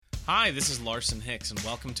Hi, this is Larson Hicks, and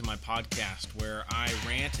welcome to my podcast where I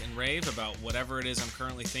rant and rave about whatever it is I'm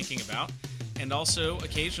currently thinking about, and also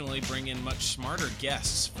occasionally bring in much smarter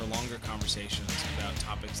guests for longer conversations about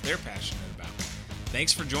topics they're passionate about.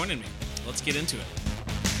 Thanks for joining me. Let's get into it.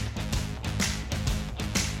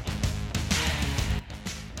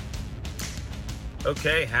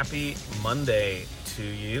 Okay, happy Monday to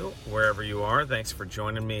you, wherever you are. Thanks for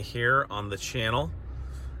joining me here on the channel,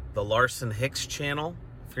 the Larson Hicks channel.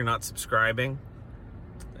 If you're not subscribing,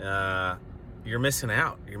 you're missing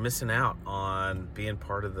out. You're missing out on being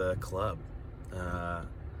part of the club.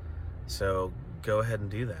 So go ahead and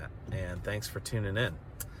do that. And thanks for tuning in.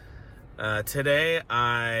 Today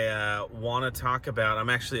I want to talk about,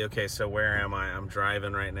 so where am I? I'm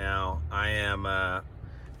driving right now. I am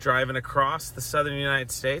driving across the southern United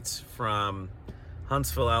States from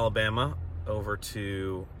Huntsville, Alabama, over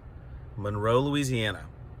to Monroe, Louisiana.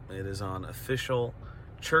 It is on official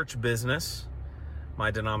church business.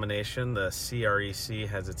 My denomination, the CREC,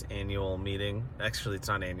 has its annual meeting. Actually, it's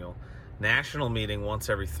not annual. National meeting once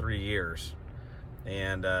every 3 years.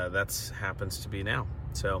 And that happens to be now.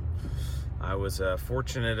 So I was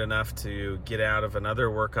fortunate enough to get out of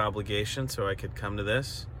another work obligation so I could come to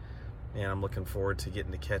this. And I'm looking forward to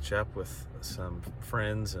getting to catch up with some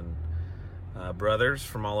friends and brothers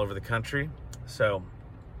from all over the country. So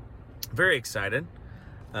very excited.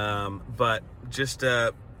 But just,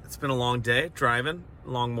 it's been a long day driving,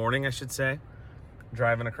 long morning, I should say,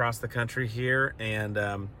 driving across the country here. And,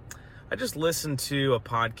 I just listened to a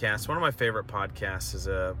podcast. One of my favorite podcasts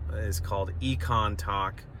is called Econ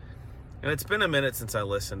Talk. And it's been a minute since I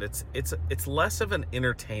listened. It's less of an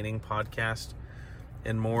entertaining podcast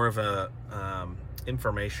and more of a,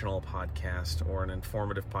 informational podcast or an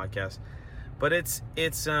informative podcast. But it's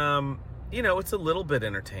a little bit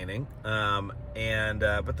entertaining.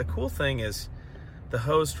 But the cool thing is the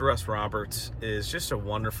host, Russ Roberts, is just a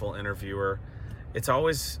wonderful interviewer. It's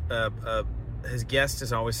always, his guest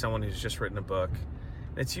is always someone who's just written a book.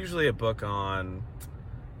 It's usually a book on,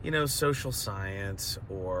 social science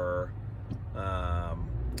or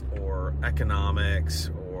economics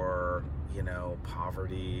or,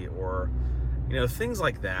 poverty or, things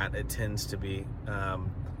like that. It tends to be,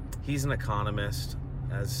 he's an economist,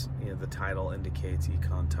 as the title indicates,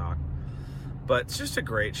 Econ Talk. But it's just a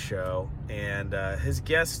great show. And his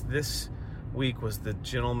guest this week was the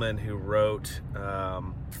gentleman who wrote,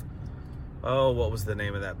 what was the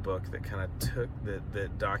name of that book that kind of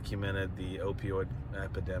that documented the opioid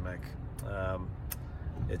epidemic?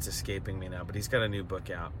 It's escaping me now, but he's got a new book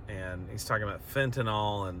out, and he's talking about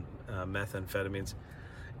fentanyl and methamphetamines.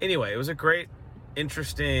 Anyway, it was a great,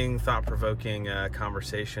 interesting, thought-provoking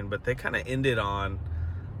conversation, but they kind of ended on,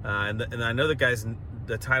 and I know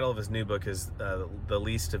the title of his new book is The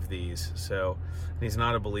Least of These. So he's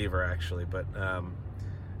not a believer, actually, but I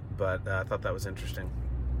thought that was interesting.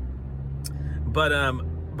 But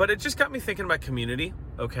it just got me thinking about community,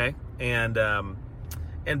 okay?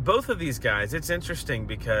 And both of these guys, it's interesting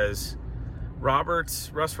because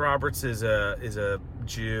Russ Roberts is a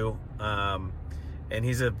Jew, and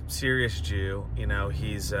he's a serious Jew.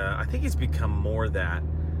 He's I think he's become more that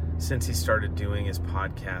since he started doing his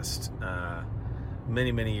podcast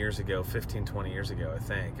many, many years ago, 15, 20 years ago, I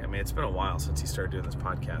think. I mean, it's been a while since he started doing this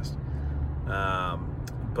podcast.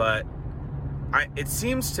 But it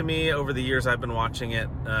seems to me over the years I've been watching it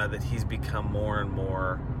that he's become more and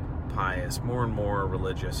more pious, more and more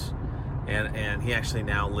religious. And he actually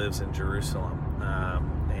now lives in Jerusalem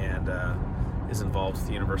and is involved with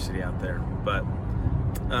the university out there. But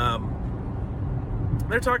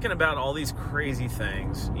they're talking about all these crazy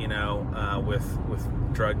things,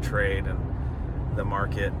 with drug trade and the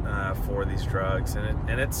market for these drugs,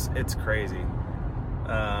 and it's crazy.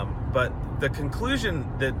 But the conclusion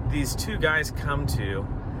that these two guys come to,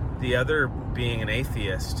 the other being an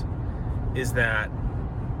atheist, is that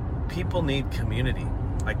people need community.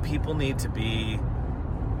 Like, people need to be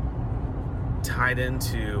tied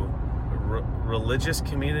into religious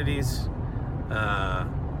communities,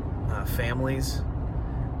 families,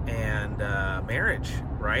 and marriage,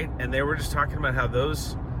 right? And they were just talking about how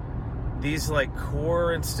these like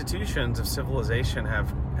core institutions of civilization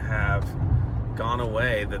have gone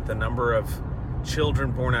away, that the number of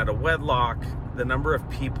children born out of wedlock, the number of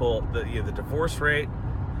people, the divorce rate,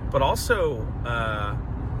 but also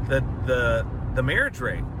the marriage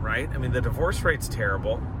rate, right? I mean, the divorce rate's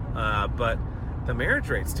terrible, but the marriage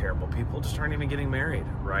rate's terrible. People just aren't even getting married,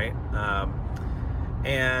 right?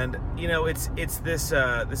 And it's this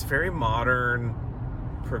very modern,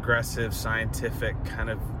 progressive, scientific kind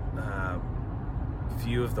of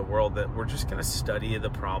view of the world that we're just going to study the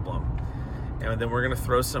problem and then we're going to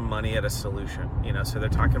throw some money at a solution. So they're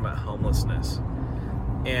talking about homelessness.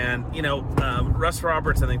 And, Russ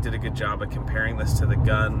Roberts, I think, did a good job of comparing this to the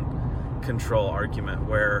gun control argument,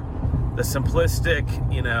 where the simplistic,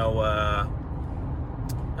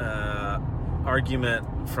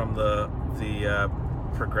 argument from the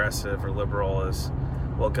progressive or liberal is,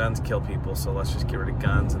 well, guns kill people, so let's just get rid of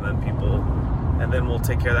guns, and then we'll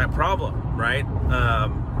take care of that problem, right?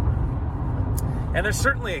 And there's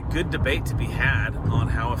certainly a good debate to be had on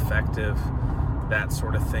how effective that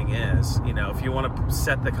sort of thing is. If you want to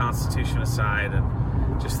set the Constitution aside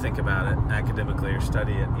and just think about it academically or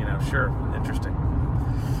study it, sure, interesting.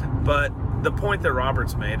 But the point that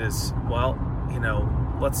Roberts made is, well,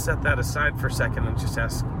 let's set that aside for a second and just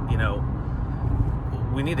ask,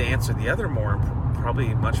 we need to answer the other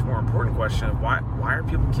probably much more important question of why are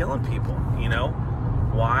people killing people?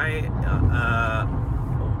 Why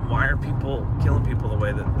are people killing people the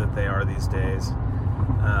way that they are these days?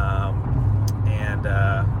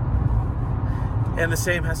 And the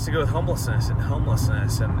same has to go with homelessness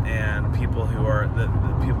and people who are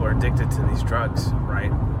people are addicted to these drugs,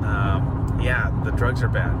 right? The drugs are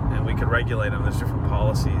bad, and we could regulate them. There's different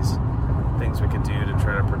policies, things we could do to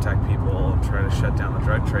try to protect people and try to shut down the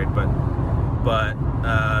drug trade. But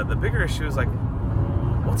the bigger issue is, like,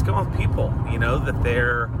 what's going on with people?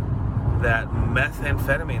 That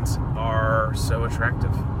methamphetamines are so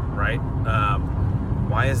attractive, right?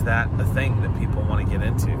 Why is that a thing that people want to get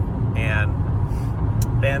into?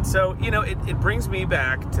 And so, it brings me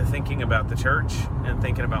back to thinking about the church and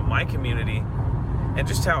thinking about my community and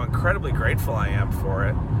just how incredibly grateful I am for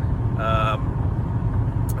it.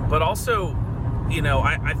 But also,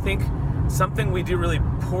 I think something we do really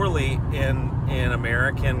poorly in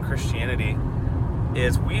American Christianity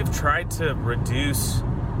is we've tried to reduce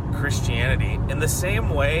Christianity in the same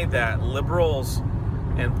way that liberals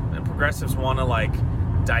and progressives want to, like,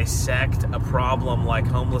 dissect a problem like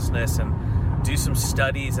homelessness and do some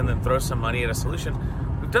studies and then throw some money at a solution.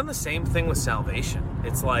 We've done the same thing with salvation.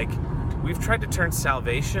 It's like we've tried to turn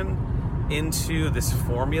salvation into this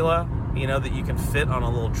formula, that you can fit on a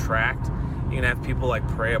little tract. You can have people, like,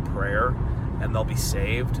 pray a prayer and they'll be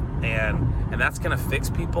saved, and that's going to fix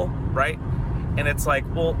people, right? And it's like,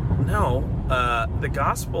 well, no, the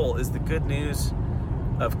gospel is the good news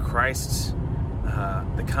of Christ's,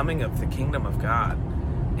 the coming of the kingdom of God.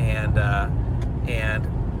 And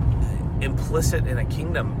implicit in a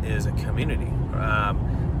kingdom is a community.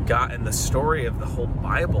 God, and the story of the whole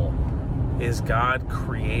Bible is God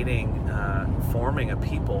creating, forming a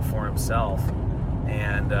people for himself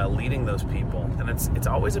and leading those people. And it's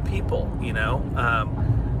always a people,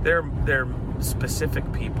 They're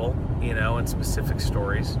specific people, and specific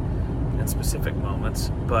stories and specific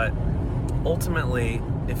moments. But ultimately,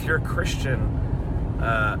 if you're a Christian,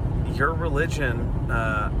 your religion,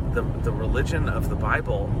 the religion of the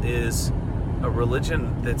Bible, is a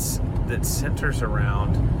religion that centers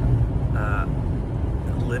around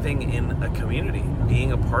living in a community,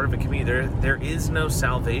 being a part of a community. There is no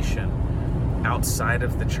salvation outside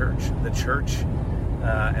of the church. The church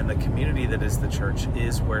and the community that is the church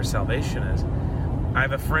is where salvation is. I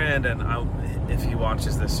have a friend, and if he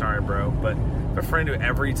watches this, sorry, bro, but I have a friend who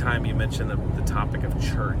every time you mention the topic of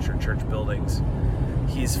church or church buildings,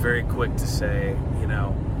 he's very quick to say,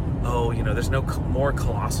 there's no more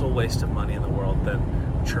colossal waste of money in the world than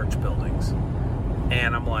church buildings.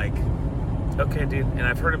 And I'm like, okay, dude. And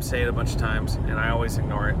I've heard him say it a bunch of times, and I always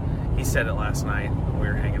ignore it. He said it last night when we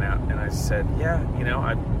were hanging out, and I said, yeah,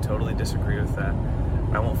 I totally disagree with that.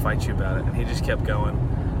 I won't fight you about it. And he just kept going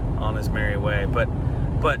on his merry way. But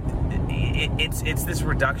it's this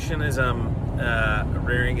reductionism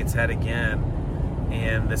rearing its head again,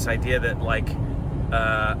 and this idea that, like,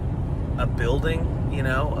 a building,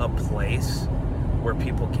 a place where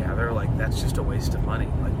people gather, like, that's just a waste of money.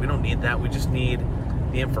 Like, we don't need that. We just need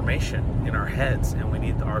the information in our heads, and we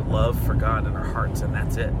need our love for God in our hearts, and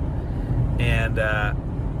that's it.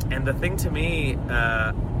 And the thing to me,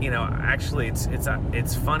 actually,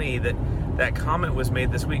 it's funny that comment was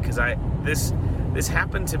made this week, because this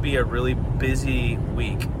happened to be a really busy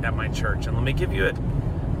week at my church. And let me give you a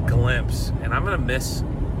glimpse, and I'm going to miss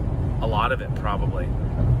a lot of it probably.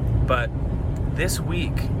 But this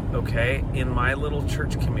week, okay, in my little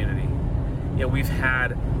church community, we've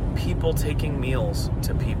had people taking meals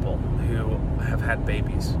to people who have had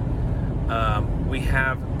babies. We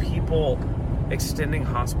have people extending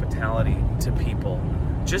hospitality to people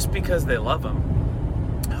just because they love them,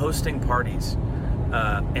 hosting parties.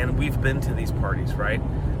 And we've been to these parties, right?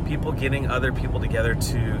 People getting other people together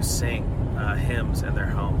to sing hymns in their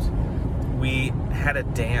homes. We had a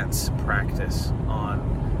dance practice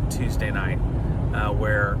on Tuesday night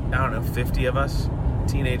where, 50 of us,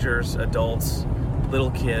 teenagers, adults,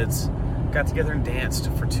 little kids, got together and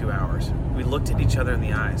danced for 2 hours. We looked at each other in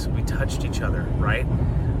the eyes. We touched each other, right?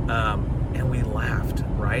 And we laughed,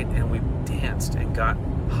 right? And we danced and got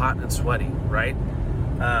hot and sweaty, right?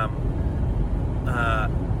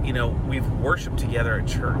 We've worshiped together at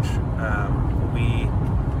church.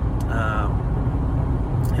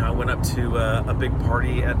 I went up to a big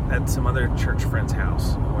party at some other church friend's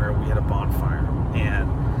house where we had a bonfire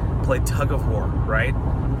and played tug of war, right?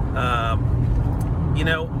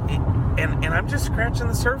 And I'm just scratching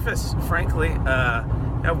the surface, frankly.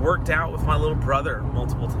 I've worked out with my little brother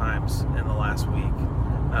multiple times in the last week.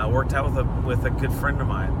 Worked out with a good friend of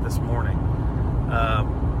mine this morning.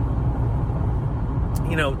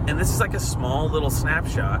 And this is like a small little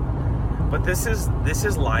snapshot, but this is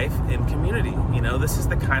life in community. This is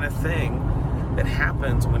the kind of thing that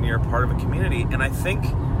happens when you're a part of a community. And I think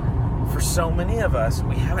for so many of us,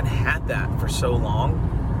 we haven't had that for so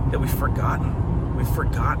long that we've forgotten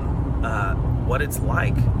what it's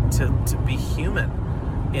like to be human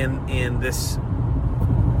in this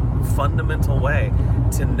fundamental way,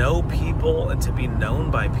 to know people and to be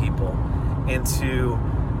known by people, and to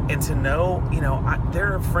know,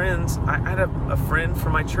 there are friends. I had a friend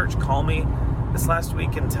from my church call me this last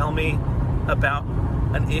week and tell me about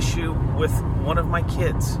an issue with one of my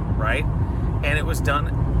kids, right? And it was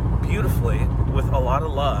done beautifully with a lot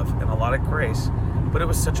of love and a lot of grace, but it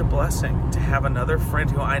was such a blessing to have another friend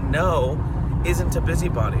who I know isn't a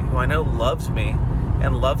busybody, who I know loves me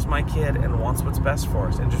and loves my kid and wants what's best for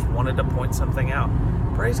us and just wanted to point something out.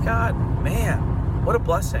 Praise God, man, what a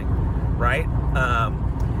blessing, right?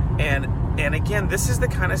 And again, this is the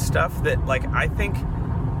kind of stuff that, like, I think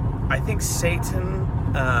Satan,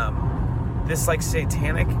 this like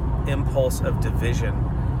satanic impulse of division,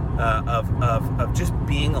 of just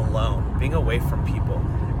being alone, being away from people.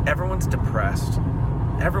 Everyone's depressed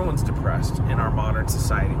in our modern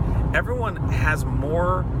society. Everyone has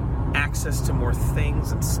more access to more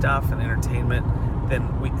things and stuff and entertainment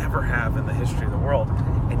than we ever have in the history of the world,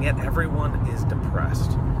 and yet everyone is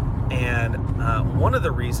depressed. And one of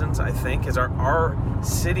the reasons, I think, is our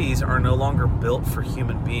cities are no longer built for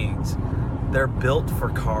human beings. They're built for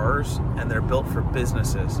cars and they're built for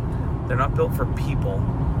businesses. They're not built for people.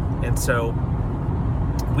 And so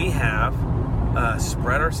we have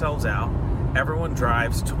spread ourselves out. Everyone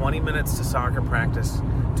drives 20 minutes to soccer practice,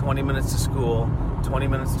 20 minutes to school, 20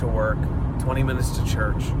 minutes to work, 20 minutes to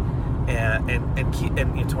church, and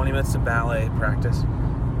 20 minutes to ballet practice.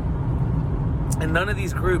 And none of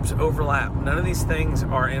these groups overlap. None of these things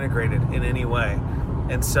are integrated in any way.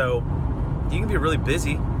 And so you can be really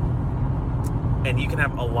busy and you can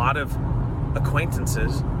have a lot of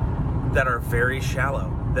acquaintances that are very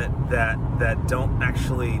shallow, that don't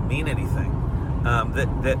actually mean anything.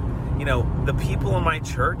 The people in my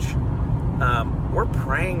church, we're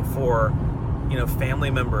praying for, family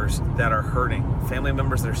members that are hurting, family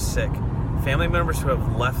members that are sick, family members who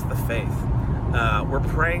have left the faith. We're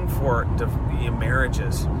praying for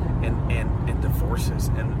marriages and divorces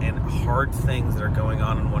and hard things that are going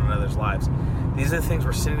on in one another's lives. These are the things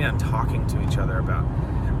we're sitting down talking to each other about.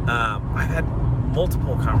 I've had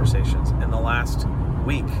multiple conversations in the last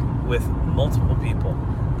week with multiple people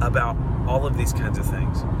about all of these kinds of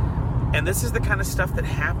things. And this is the kind of stuff that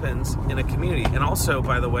happens in a community. And also,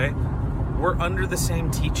 by the way, we're under the same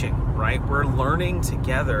teaching, right? We're learning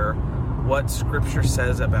together what Scripture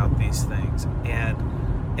says about these things.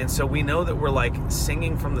 And so we know that we're like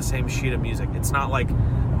singing from the same sheet of music. It's not like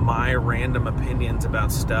my random opinions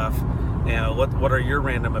about stuff. What are your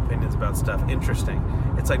random opinions about stuff? Interesting.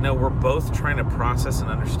 It's like, no, we're both trying to process and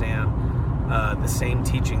understand the same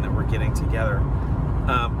teaching that we're getting together.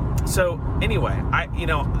 So anyway,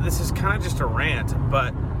 this is kind of just a rant,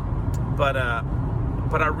 but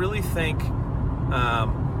I really think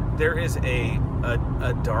there is a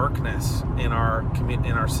darkness in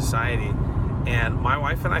our society, and my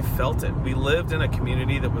wife and I felt it. We lived in a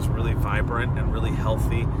community that was really vibrant and really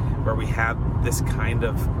healthy, where we had this kind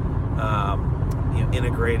of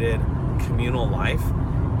integrated communal life,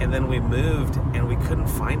 and then we moved and we couldn't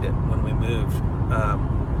find it when we moved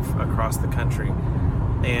across the country.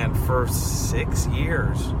 And for 6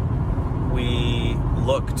 years, we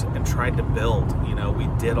looked and tried to build. We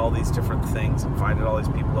did all these different things, invited all these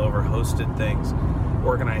people over, hosted things,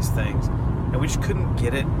 organized things, and we just couldn't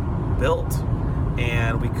get it built.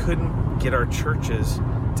 And we couldn't get our churches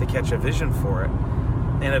to catch a vision for it.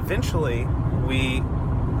 And eventually, we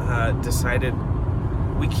decided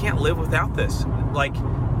we can't live without this. Like,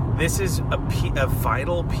 this is a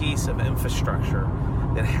vital piece of infrastructure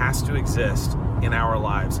that has to exist in our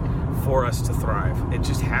lives for us to thrive. It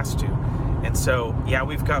just has to. And so, yeah,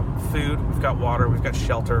 we've got food, we've got water, we've got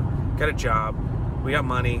shelter, we've got a job, we got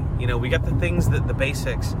money, we got the things, the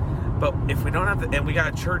basics. But if we don't have and we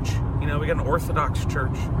got a church, we got an Orthodox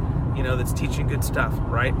church, that's teaching good stuff,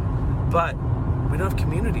 right? But we don't have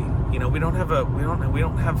community. We don't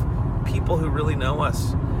have people who really know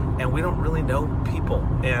us, and we don't really know people,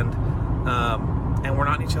 and we're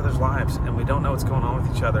not in each other's lives, and we don't know what's going on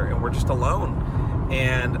with each other, and we're just alone.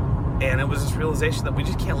 And it was this realization that we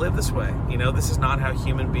just can't live this way. This is not how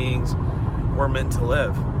human beings were meant to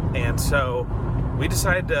live. And so we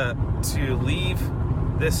decided to leave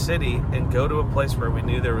this city and go to a place where we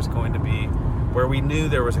knew there was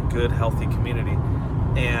a good, healthy community,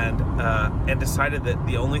 and decided that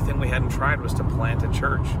the only thing we hadn't tried was to plant a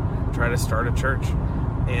church, try to start a church.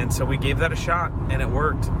 And so we gave that a shot, and it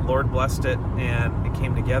worked. Lord blessed it, and it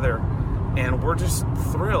came together, and we're just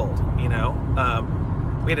thrilled.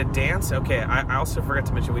 We had a dance. Okay, I also forgot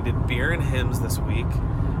to mention we did beer and hymns this week,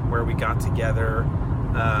 where we got together,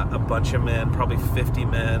 a bunch of men, probably 50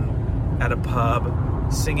 men, at a pub,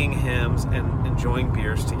 singing hymns and enjoying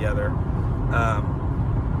beers together.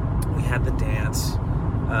 We had the dance.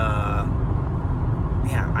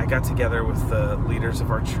 I got together with the leaders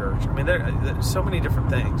of our church. I mean, there's so many different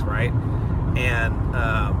things, right? And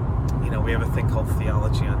we have a thing called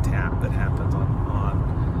Theology on Tap that happens on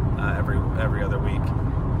every other week,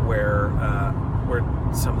 where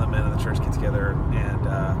some of the men of the church get together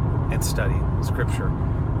and study Scripture,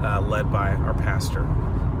 led by our pastor.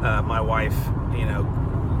 My wife,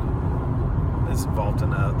 is involved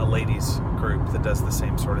in a ladies group that does the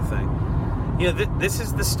same sort of thing. This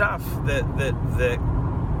is the stuff that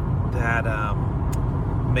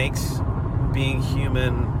makes being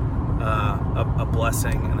human a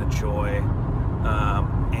blessing and a joy,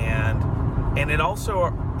 and it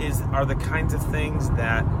also are the kinds of things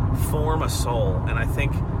that form a soul. And I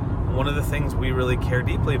think one of the things we really care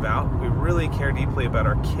deeply about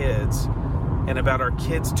our kids, and about our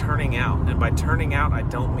kids turning out. And by turning out, I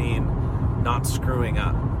don't mean not screwing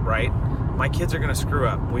up, right? My kids are going to screw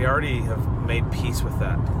up. We already have made peace with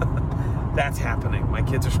that. That's happening. My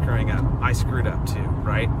kids are screwing up. I screwed up too,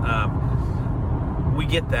 right? We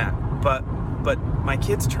get that. But my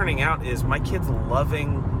kids turning out is my kids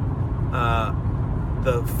loving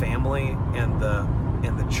the family and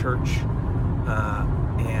the church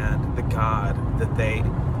and the God that they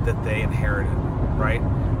inherited, right?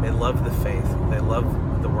 They love the faith. They love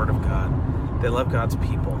the Word of God. They love God's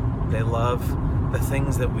people. They love the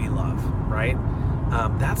things that we love, right?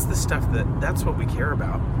 That's the stuff that's what we care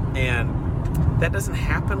about. And that doesn't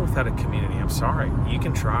happen without a community. I'm sorry. You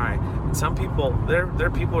can try. And some people, there are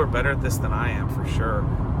people who are better at this than I am, for sure.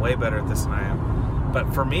 Way better at this than I am.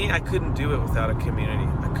 But for me, I couldn't do it without a community.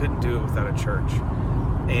 I couldn't do it without a church.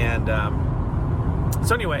 And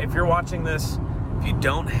so anyway, if you're watching this, if you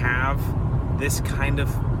don't have this kind of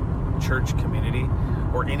church community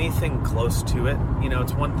or anything close to it,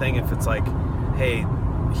 it's one thing if it's like, hey,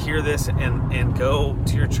 hear this and go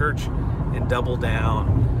to your church and double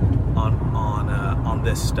down on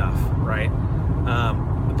this stuff, right?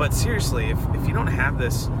 But seriously, if you don't have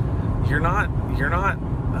this, you're not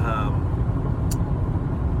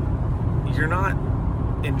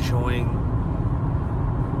enjoying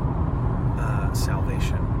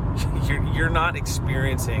salvation. You're not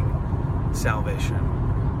experiencing salvation.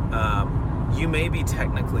 You may be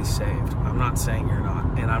technically saved. I'm not saying you're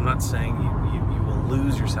not, and I'm not saying you will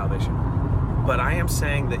lose your salvation. But I am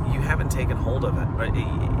saying that you haven't taken hold of it. Right?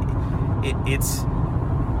 It's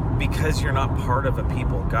because you're not part of a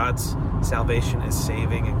people. God's salvation is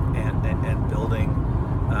saving and building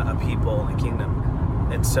a people and a kingdom.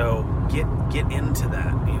 And so get into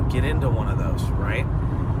that. Get into one of those, right?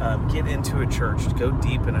 Get into a church. Go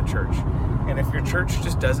deep in a church. And if your church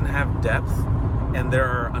just doesn't have depth, and there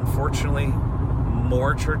are unfortunately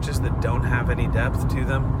more churches that don't have any depth to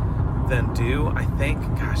them than do, I think,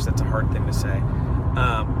 gosh, that's a hard thing to say.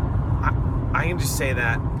 I can just say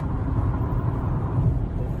that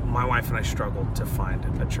my wife and I struggled to find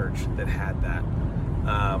a church that had that.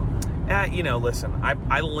 Listen,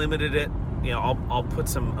 I limited it. I'll put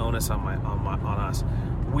some onus on us.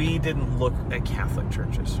 We didn't look at Catholic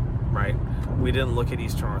churches, right? We didn't look at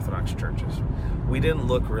Eastern Orthodox churches. We didn't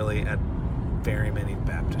look really at very many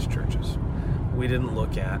Baptist churches. We didn't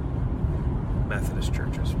look at Methodist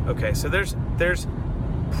churches. Okay, so there's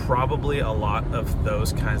probably a lot of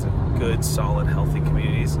those kinds of good, solid, healthy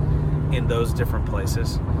communities in those different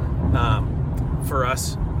places. For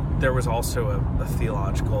us, there was also a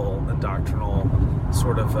theological and doctrinal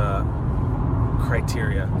sort of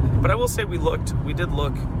criteria. But I will say we did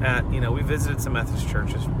look at, we visited some Methodist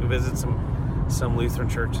churches, we visited some Lutheran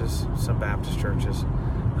churches, some Baptist churches.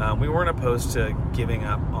 We weren't opposed to giving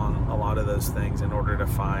up on a lot of those things in order to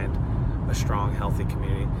find a strong, healthy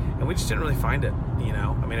community, and we just didn't really find it.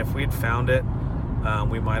 If we had found it,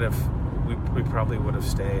 we probably would have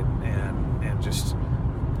stayed and just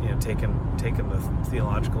taken the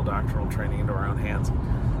theological doctrinal training into our own hands.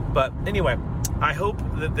 But anyway, I hope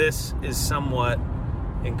that this is somewhat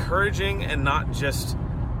encouraging and not just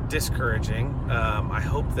discouraging. I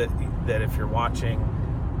hope that if you're watching,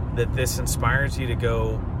 that this inspires you to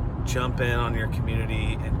go jump in on your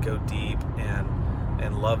community and go deep and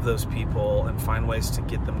love those people and find ways to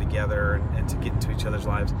get them together and to get into each other's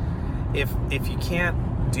lives. If you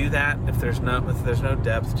can't do that, if there's no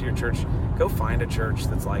depth to your church, go find a church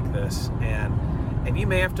that's like this, and you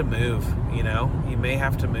may have to move. You may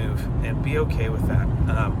have to move, and be okay with that.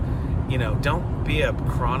 Don't be a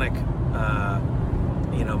chronic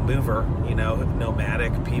mover,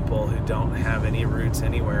 nomadic people who don't have any roots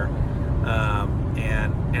anywhere.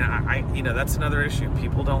 And I that's another issue.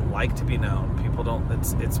 People don't like to be known. People don't,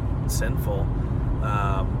 it's sinful.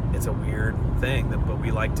 It's a weird thing, but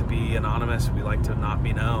we like to be anonymous. We like to not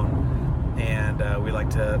be known, and we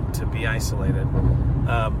like to be isolated.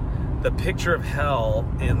 The picture of hell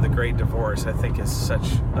in The Great Divorce, I think, is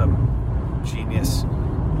such a genius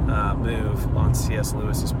move on C.S.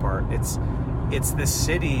 Lewis's part. It's this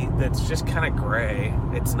city that's just kind of gray.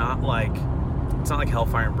 It's not like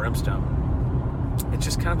hellfire and brimstone. It's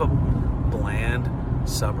just kind of a bland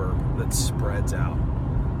suburb that spreads out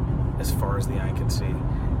as far as the eye can see.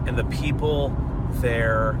 And the people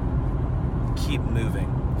there keep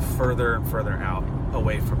moving further and further out,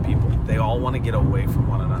 away from people. They all want to get away from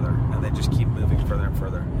one another, and they just keep moving further and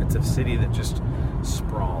further. It's a city that just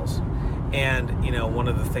sprawls. And, one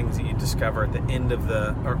of the things that you discover at the end of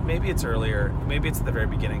or maybe it's earlier, maybe it's at the very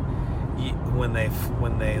beginning, when they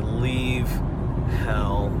leave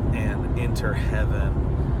hell and enter heaven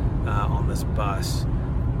on this bus,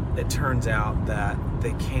 it turns out that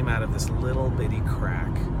they came out of this little bitty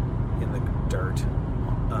crack in the dirt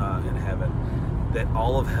in heaven. That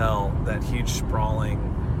all of hell, that huge sprawling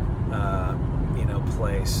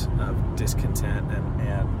place of discontent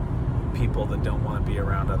and people that don't want to be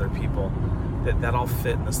around other people, that all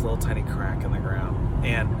fit in this little tiny crack in the ground.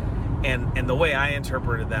 And the way I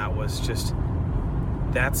interpreted that was just,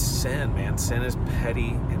 that's sin, man. Sin is petty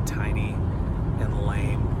and tiny and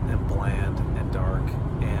lame and bland and dark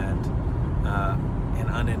and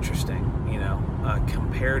uninteresting,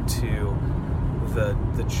 compared to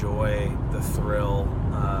the joy, the thrill,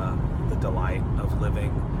 the delight of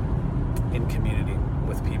living in community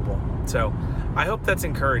with people. So I hope that's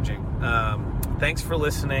encouraging. Thanks for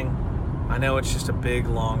listening. I know it's just a big,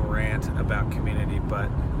 long rant about community, but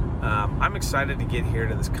I'm excited to get here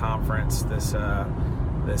to this conference, this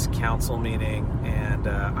council meeting, and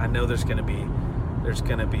I know there's going to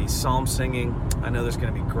be psalm singing. I know there's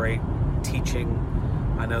going to be great teaching.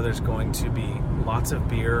 I know there's going to be lots of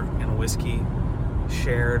beer and whiskey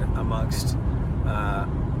shared amongst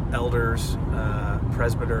elders,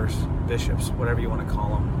 presbyters, bishops, whatever you want to call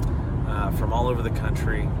them, from all over the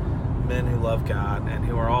country, men who love God and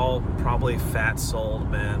who are all probably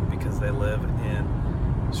fat-souled men because they live in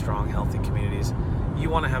strong, healthy communities. You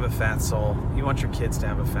want to have a fat soul. You want your kids to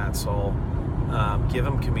have a fat soul. Give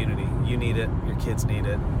them community. You need it. Your kids need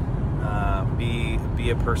it. Be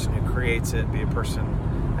a person who creates it.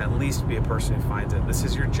 At least be a person who finds it. This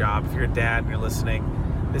is your job. If you're a dad and you're listening,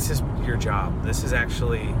 this is your job. This is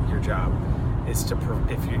actually your job. Is to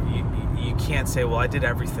if you can't say, well, I did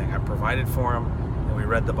everything. I provided for them and we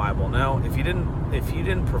read the Bible. No, if you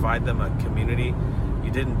didn't provide them a community, you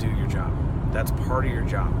didn't do your job. That's part of your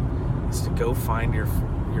job. Is to go find your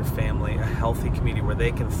family a healthy community where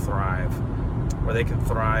they can thrive,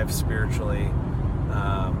 spiritually,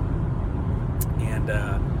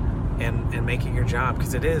 and make it your job,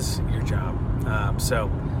 because it is your job. So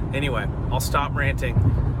anyway, I'll stop ranting.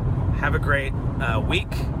 Have a great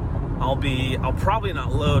week. I'll probably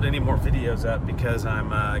not load any more videos up because I'm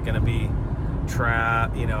going to be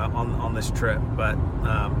on this trip, but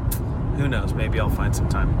who knows, maybe I'll find some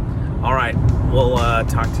time. All right, we'll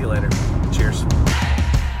talk to you later. Cheers.